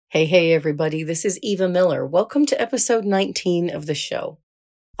Hey, everybody. This is Eva Miller. Welcome to episode 19 of the show.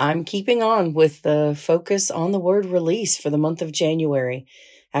 I'm keeping on with the focus on the word release for the month of January.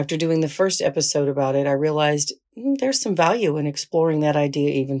 After doing the first episode about it, I realized there's some value in exploring that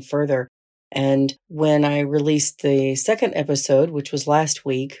idea even further. And when I released the second episode, which was last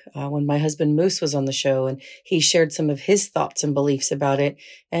week, when my husband Moose was on the show, and he shared some of his thoughts and beliefs about it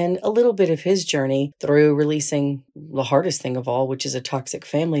and a little bit of his journey through releasing the hardest thing of all, which is a toxic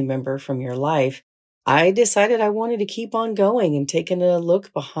family member from your life, I decided I wanted to keep on going and taking a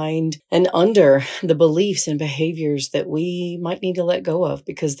look behind and under the beliefs and behaviors that we might need to let go of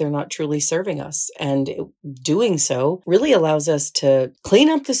because they're not truly serving us. And doing so really allows us to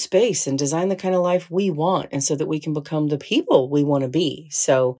clean up the space and design the kind of life we want, and so that we can become the people we want to be.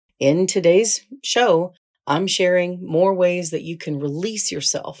 So in today's show, I'm sharing more ways that you can release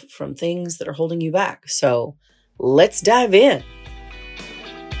yourself from things that are holding you back. So let's dive in.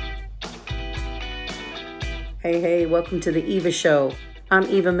 Hey, welcome to the Eva Show. I'm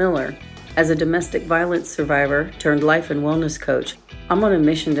Eva Miller. As a domestic violence survivor turned life and wellness coach, I'm on a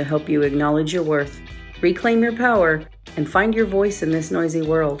mission to help you acknowledge your worth, reclaim your power, and find your voice in this noisy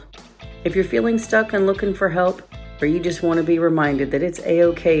world. If you're feeling stuck and looking for help, or you just want to be reminded that it's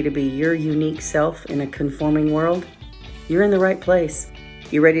a-okay to be your unique self in a conforming world, you're in the right place.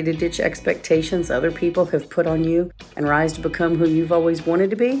 You ready to ditch expectations other people have put on you and rise to become who you've always wanted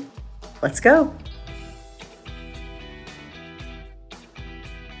to be? Let's go.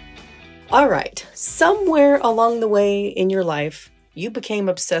 All right, somewhere along the way in your life, you became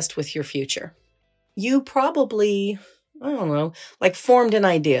obsessed with your future. You probably, formed an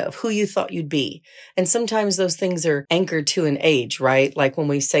idea of who you thought you'd be. And sometimes those things are anchored to an age, right? Like when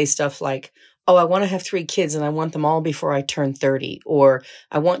we say stuff like, oh, I want to have 3 kids and I want them all before I turn 30. Or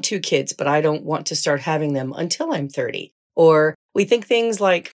I want 2 kids, but I don't want to start having them until I'm 30. Or we think things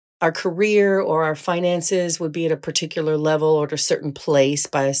like, our career or our finances would be at a particular level or at a certain place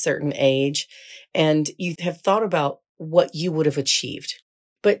by a certain age. And you have thought about what you would have achieved.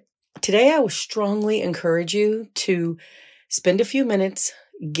 But today I would strongly encourage you to spend a few minutes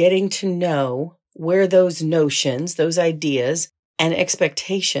getting to know where those notions, those ideas and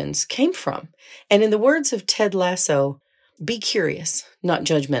expectations came from. And in the words of Ted Lasso, be curious, not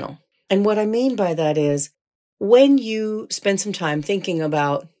judgmental. And what I mean by that is when you spend some time thinking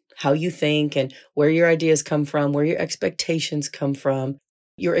about how you think and where your ideas come from, where your expectations come from,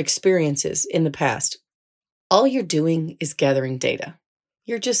 your experiences in the past. All you're doing is gathering data.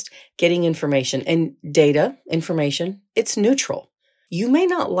 You're just getting information. And data, information, it's neutral. You may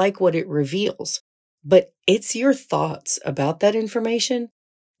not like what it reveals, but it's your thoughts about that information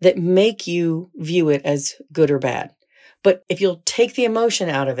that make you view it as good or bad. But if you'll take the emotion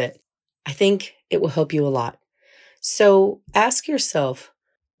out of it, I think it will help you a lot. So ask yourself,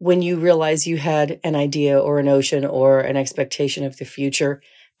 when you realize you had an idea or a notion or an expectation of the future,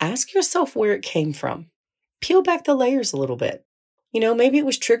 ask yourself where it came from. Peel back the layers a little bit. Maybe it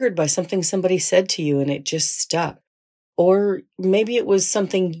was triggered by something somebody said to you and it just stuck. Or maybe it was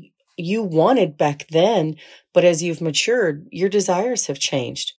something you wanted back then, but as you've matured, your desires have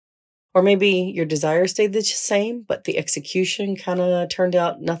changed. Or maybe your desires stayed the same, but the execution kind of turned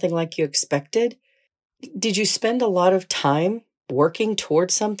out nothing like you expected. Did you spend a lot of time working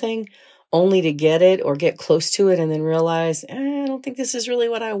towards something only to get it or get close to it and then realize, I don't think this is really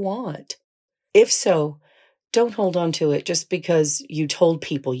what I want? If so, don't hold on to it just because you told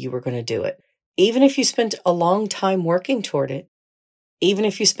people you were going to do it. Even if you spent a long time working toward it, even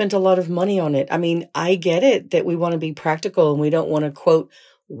if you spent a lot of money on it. I get it that we want to be practical and we don't want to, quote,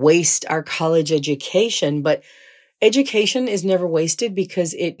 waste our college education, but education is never wasted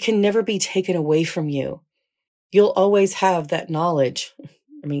because it can never be taken away from you. You'll always have that knowledge.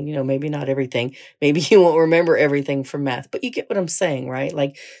 Maybe not everything. Maybe you won't remember everything from math, but you get what I'm saying, right?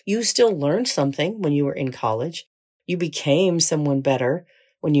 Like you still learned something when you were in college. You became someone better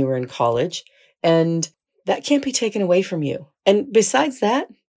when you were in college, and that can't be taken away from you. And besides that,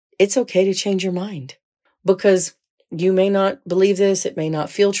 it's okay to change your mind because you may not believe this. It may not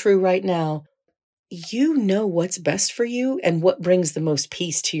feel true right now. You know what's best for you and what brings the most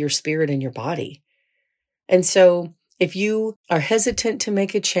peace to your spirit and your body. And so if you are hesitant to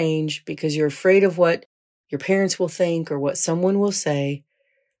make a change because you're afraid of what your parents will think or what someone will say,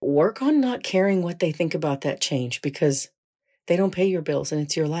 work on not caring what they think about that change because they don't pay your bills and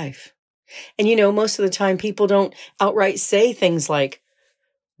it's your life. And most of the time people don't outright say things like,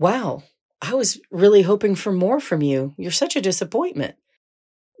 wow, I was really hoping for more from you. You're such a disappointment.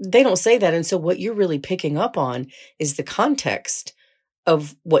 They don't say that. And so what you're really picking up on is the context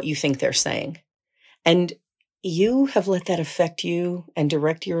of what you think they're saying. And you have let that affect you and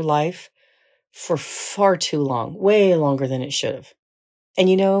direct your life for far too long, way longer than it should have.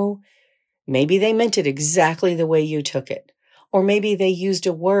 And maybe they meant it exactly the way you took it. Or maybe they used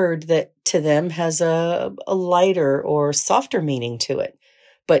a word that to them has a lighter or softer meaning to it.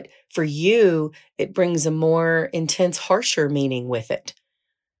 But for you, it brings a more intense, harsher meaning with it.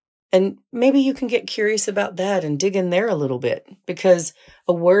 And maybe you can get curious about that and dig in there a little bit, because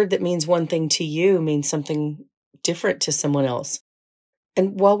a word that means one thing to you means something different to someone else.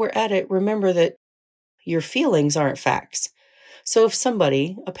 And while we're at it, remember that your feelings aren't facts. So if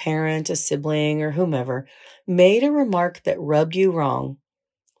somebody, a parent, a sibling, or whomever, made a remark that rubbed you wrong,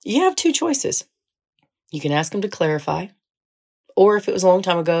 you have two choices. You can ask them to clarify, or if it was a long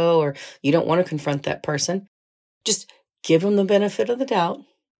time ago or you don't want to confront that person, just give them the benefit of the doubt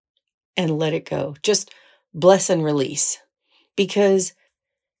and let it go. Just bless and release. Because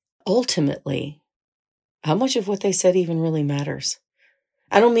ultimately, how much of what they said even really matters?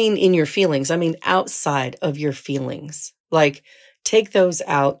 I don't mean in your feelings. I mean outside of your feelings. Like, take those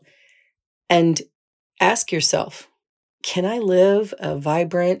out and ask yourself, can I live a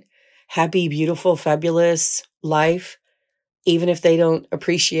vibrant, happy, beautiful, fabulous life, even if they don't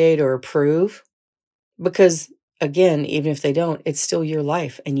appreciate or approve? Because again, even if they don't, it's still your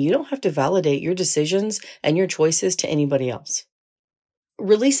life, and you don't have to validate your decisions and your choices to anybody else.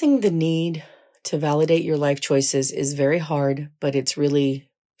 Releasing the need to validate your life choices is very hard, but it's really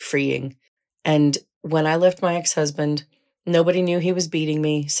freeing. And when I left my ex-husband, nobody knew he was beating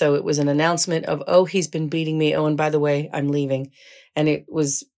me. So it was an announcement of, oh, he's been beating me. Oh, and by the way, I'm leaving. And it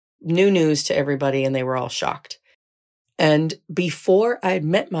was new news to everybody, and they were all shocked. And before I had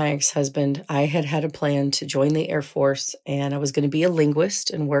met my ex-husband, I had a plan to join the Air Force, and I was going to be a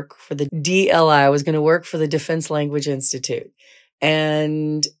linguist and work for the DLI. I was going to work for the Defense Language Institute.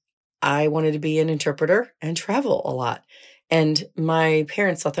 And I wanted to be an interpreter and travel a lot. And my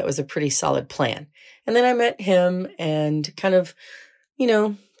parents thought that was a pretty solid plan. And then I met him and kind of,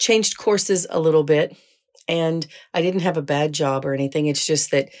 changed courses a little bit. And I didn't have a bad job or anything. It's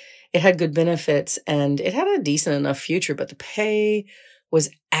just that it had good benefits and it had a decent enough future, but the pay was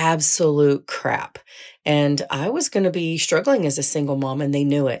absolute crap. And I was going to be struggling as a single mom, and they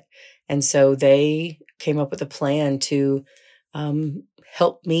knew it. And so they came up with a plan to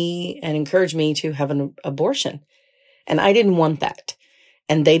help me and encourage me to have an abortion. And I didn't want that.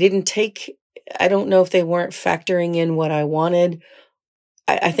 And they didn't I don't know if they weren't factoring in what I wanted.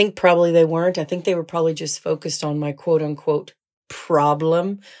 I think probably they weren't. I think they were probably just focused on my quote unquote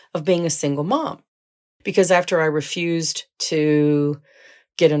problem of being a single mom. Because after I refused to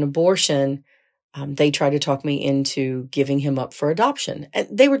get an abortion, they tried to talk me into giving him up for adoption. And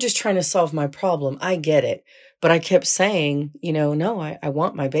they were just trying to solve my problem. I get it. But I kept saying, no, I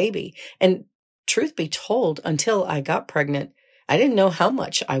want my baby. And truth be told, until I got pregnant, I didn't know how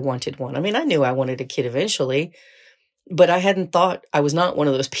much I wanted one. I mean, I knew I wanted a kid eventually, but I hadn't thought, I was not one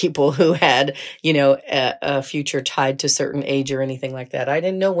of those people who had, a future tied to a certain age or anything like that. I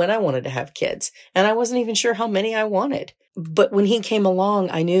didn't know when I wanted to have kids, and I wasn't even sure how many I wanted. But when he came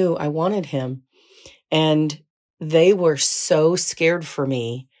along, I knew I wanted him, and they were so scared for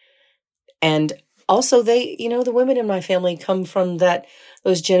me. And also they, the women in my family come from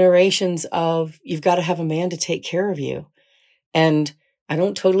those generations of, you've got to have a man to take care of you. And I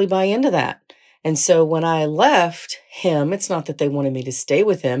don't totally buy into that. And so when I left him, it's not that they wanted me to stay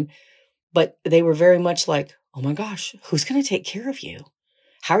with him, but they were very much like, oh my gosh, who's going to take care of you?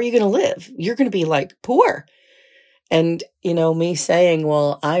 How are you going to live? You're going to be like poor. And, me saying,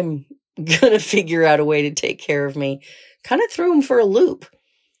 well, I'm going to figure out a way to take care of me, kind of threw them for a loop.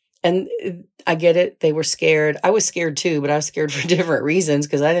 And I get it. They were scared. I was scared too, but I was scared for different reasons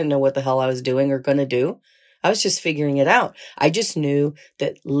because I didn't know what the hell I was doing or going to do. I was just figuring it out. I just knew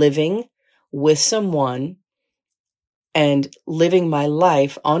that living with someone and living my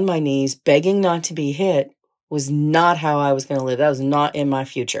life on my knees, begging not to be hit, was not how I was going to live. That was not in my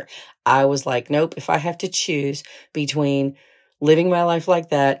future. I was like, nope, if I have to choose between living my life like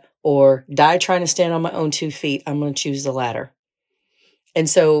that or die trying to stand on my own 2 feet, I'm going to choose the latter. And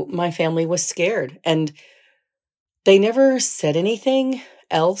so my family was scared, and they never said anything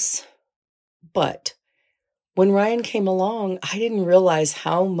else. But when Ryan came along, I didn't realize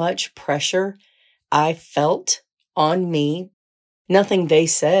how much pressure I felt on me. Nothing they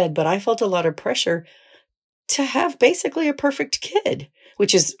said, but I felt a lot of pressure to have basically a perfect kid,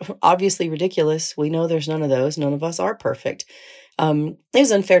 which is obviously ridiculous. We know there's none of those. None of us are perfect. It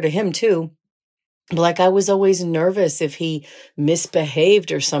was unfair to him too. Like, I was always nervous if he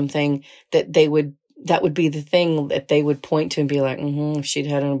misbehaved or something, that they would that would be the thing that they would point to and be like, if she'd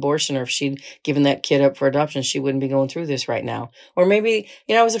had an abortion or if she'd given that kid up for adoption, she wouldn't be going through this right now. Or maybe,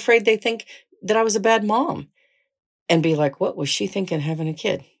 I was afraid they think that I was a bad mom and be like, what was she thinking having a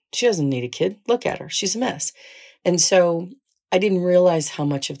kid? She doesn't need a kid. Look at her. She's a mess. And so I didn't realize how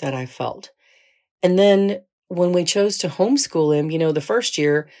much of that I felt. And then when we chose to homeschool him, the first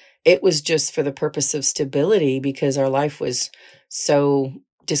year, it was just for the purpose of stability because our life was so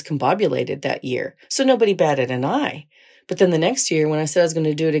discombobulated that year. So nobody batted an eye. But then the next year, when I said I was going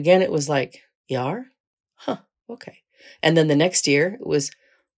to do it again, it was like, you are? Huh, okay. And then the next year, it was,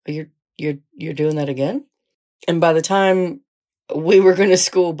 you're doing that again? And by the time we were going to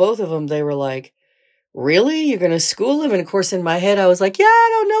school both of them, they were like, really? You're going to school him? And of course, in my head, I was like, yeah, I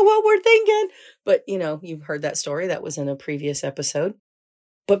don't know what we're thinking. But, you've heard that story. That was in a previous episode.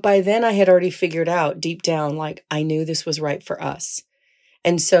 But by then I had already figured out deep down, like, I knew this was right for us.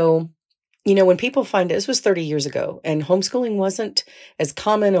 And so, when people find this was 30 years ago and homeschooling wasn't as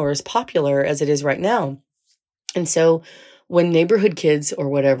common or as popular as it is right now. And so when neighborhood kids or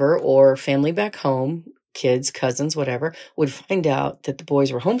whatever, or family back home, kids, cousins, whatever, would find out that the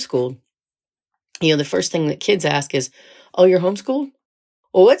boys were homeschooled, the first thing that kids ask is, oh, you're homeschooled?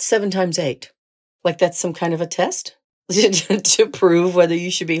 Well, what's 7 times 8? Like that's some kind of a test to prove whether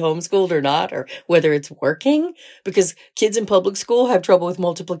you should be homeschooled or not, or whether it's working, because kids in public school have trouble with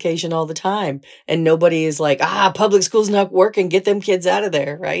multiplication all the time. And nobody is like, public school's not working. Get them kids out of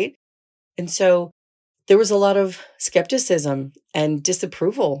there. Right. And so there was a lot of skepticism and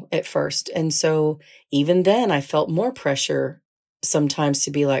disapproval at first. And so even then I felt more pressure sometimes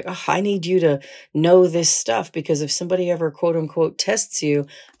to be like, I need you to know this stuff, because if somebody ever quote unquote tests you,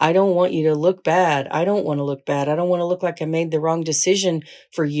 I don't want you to look bad. I don't want to look bad. I don't want to look like I made the wrong decision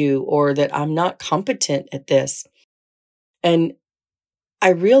for you, or that I'm not competent at this. And I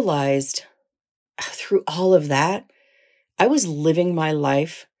realized through all of that, I was living my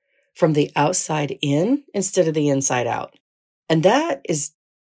life from the outside in instead of the inside out. And that is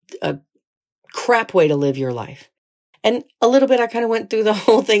a crap way to live your life. And a little bit, I kind of went through the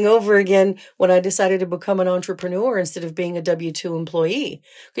whole thing over again when I decided to become an entrepreneur instead of being a W-2 employee.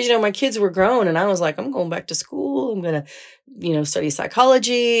 Because, my kids were grown and I was like, I'm going back to school. I'm going to, study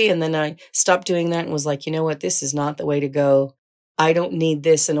psychology. And then I stopped doing that and was like, you know what? This is not the way to go. I don't need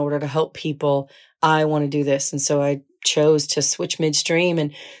this in order to help people. I want to do this. And so I chose to switch midstream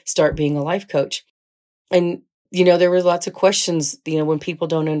and start being a life coach. And there were lots of questions, when people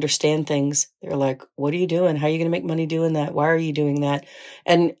don't understand things, they're like, what are you doing? How are you going to make money doing that? Why are you doing that?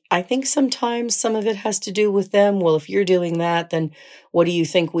 And I think sometimes some of it has to do with them. Well, if you're doing that, then what do you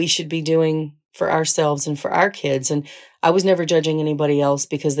think we should be doing for ourselves and for our kids? And I was never judging anybody else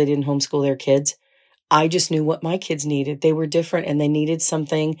because they didn't homeschool their kids. I just knew what my kids needed. They were different and they needed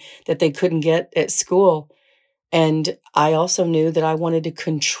something that they couldn't get at school. And I also knew that I wanted to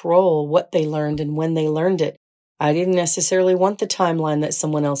control what they learned and when they learned it. I didn't necessarily want the timeline that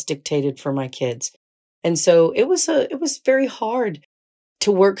someone else dictated for my kids. And so it was very hard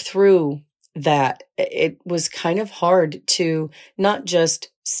to work through that. It was kind of hard to not just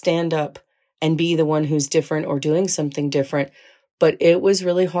stand up and be the one who's different or doing something different, but it was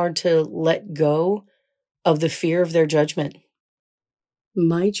really hard to let go of the fear of their judgment.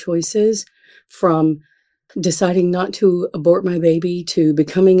 My choices, from deciding not to abort my baby to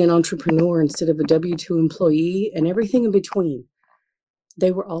becoming an entrepreneur instead of a W-2 employee and everything in between,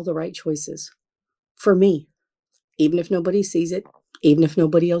 they were all the right choices for me. Even if nobody sees it, even if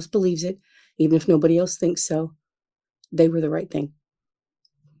nobody else believes it, even if nobody else thinks so, they were the right thing.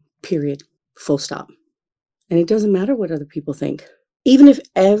 Period. Full stop. And it doesn't matter what other people think. Even if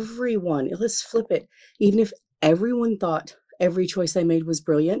everyone, let's flip it, even if everyone thought every choice I made was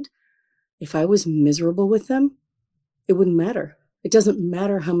brilliant, if I was miserable with them, it wouldn't matter. It doesn't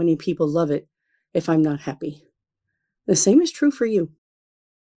matter how many people love it if I'm not happy. The same is true for you.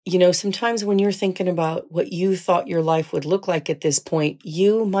 Sometimes when you're thinking about what you thought your life would look like at this point,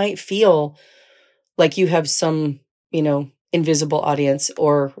 you might feel like you have some, invisible audience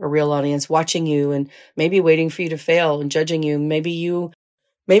or a real audience watching you and maybe waiting for you to fail and judging you. Maybe you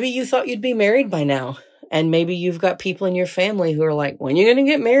thought you'd be married by now. And maybe you've got people in your family who are like, when are you going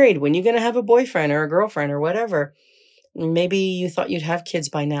to get married? When are you going to have a boyfriend or a girlfriend or whatever? Maybe you thought you'd have kids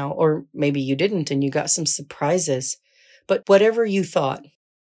by now, or maybe you didn't and you got some surprises. But whatever you thought,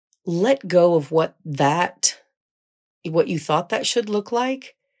 let go of what you thought that should look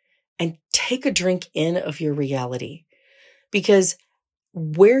like and take a drink in of your reality. Because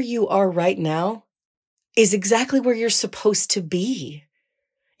where you are right now is exactly where you're supposed to be.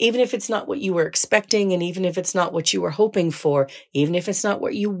 Even if it's not what you were expecting, and even if it's not what you were hoping for, even if it's not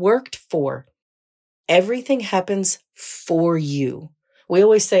what you worked for, Everything happens for you. We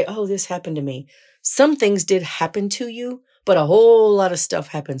always say, oh, this happened to me. Some things did happen to you, but a whole lot of stuff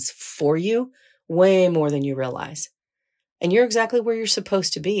happens for you, way more than you realize. And you're exactly where you're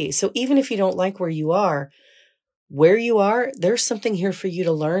supposed to be. So even if you don't like where you are, there's something here for you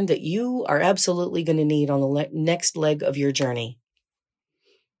to learn that you are absolutely going to need on the next leg of your journey.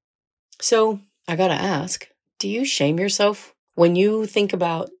 So I got to ask, do you shame yourself when you think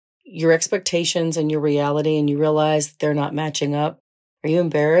about your expectations and your reality and you realize that they're not matching up? Are you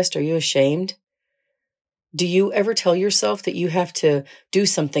embarrassed? Are you ashamed? Do you ever tell yourself that you have to do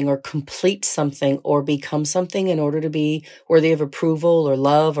something or complete something or become something in order to be worthy of approval or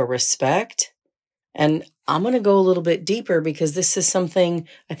love or respect? And I'm going to go a little bit deeper because this is something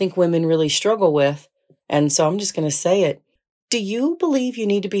I think women really struggle with. And so I'm just going to say it. Do you believe you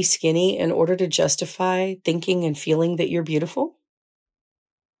need to be skinny in order to justify thinking and feeling that you're beautiful?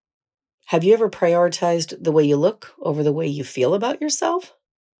 Have you ever prioritized the way you look over the way you feel about yourself?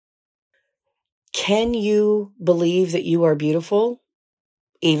 Can you believe that you are beautiful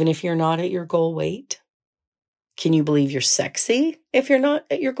even if you're not at your goal weight? Can you believe you're sexy if you're not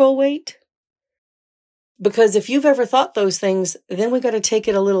at your goal weight? Because if you've ever thought those things, then we got to take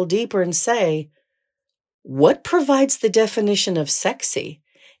it a little deeper and say, what provides the definition of sexy?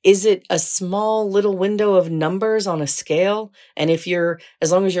 Is it a small little window of numbers on a scale? And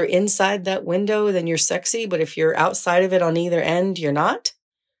as long as you're inside that window, then you're sexy. But if you're outside of it on either end, you're not?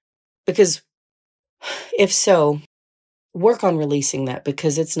 Because if so, work on releasing that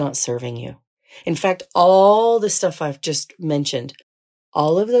because it's not serving you. In fact, all the stuff I've just mentioned,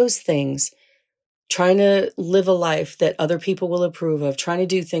 all of those things, trying to live a life that other people will approve of, trying to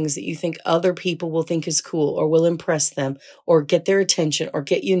do things that you think other people will think is cool or will impress them or get their attention or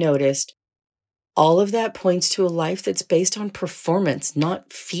get you noticed, all of that points to a life that's based on performance,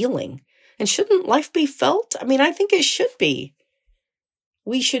 not feeling. And shouldn't life be felt? I mean, I think it should be.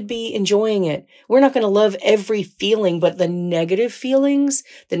 We should be enjoying it. We're not going to love every feeling, but the negative feelings,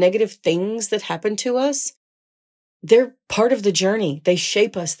 the negative things that happen to us, they're part of the journey. They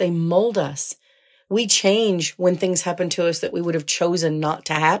shape us. They mold us. We change when things happen to us that we would have chosen not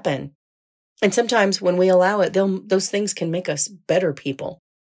to happen. And sometimes when we allow it, those things can make us better people,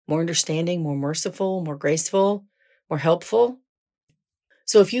 more understanding, more merciful, more graceful, more helpful.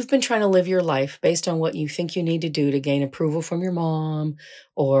 So if you've been trying to live your life based on what you think you need to do to gain approval from your mom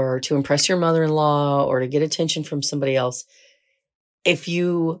or to impress your mother-in-law or to get attention from somebody else, if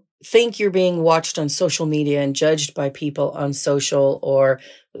you think you're being watched on social media and judged by people on social or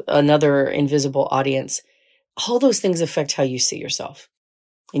another invisible audience, all those things affect how you see yourself.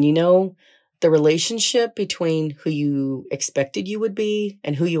 And the relationship between who you expected you would be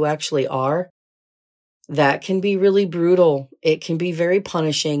and who you actually are, that can be really brutal. It can be very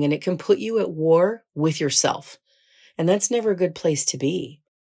punishing and it can put you at war with yourself. And that's never a good place to be.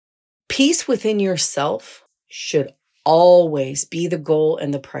 Peace within yourself should always be the goal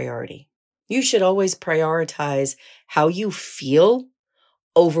and the priority. You should always prioritize how you feel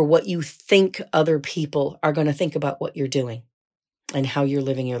over what you think other people are going to think about what you're doing and how you're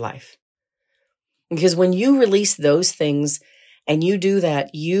living your life. Because when you release those things and you do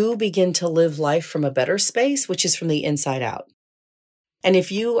that, you begin to live life from a better space, which is from the inside out. And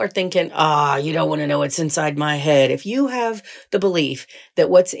if you are thinking, you don't want to know what's inside my head, if you have the belief that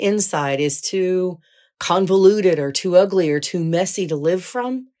what's inside is too convoluted or too ugly or too messy to live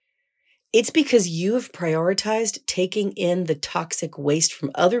from, it's because you have prioritized taking in the toxic waste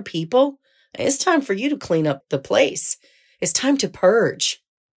from other people. It's time for you to clean up the place. It's time to purge.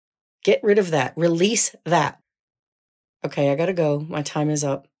 Get rid of that. Release that. Okay, I gotta go. My time is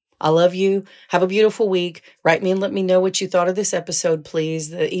up. I love you. Have a beautiful week. Write me and let me know what you thought of this episode, please.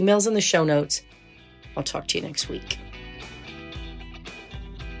 The email's in the show notes. I'll talk to you next week.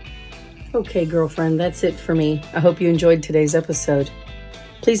 Okay, girlfriend, that's it for me. I hope you enjoyed today's episode.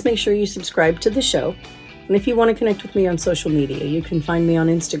 Please make sure you subscribe to the show. And if you want to connect with me on social media, you can find me on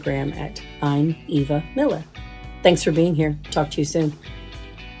Instagram at I'm Eva Miller. Thanks for being here. Talk to you soon.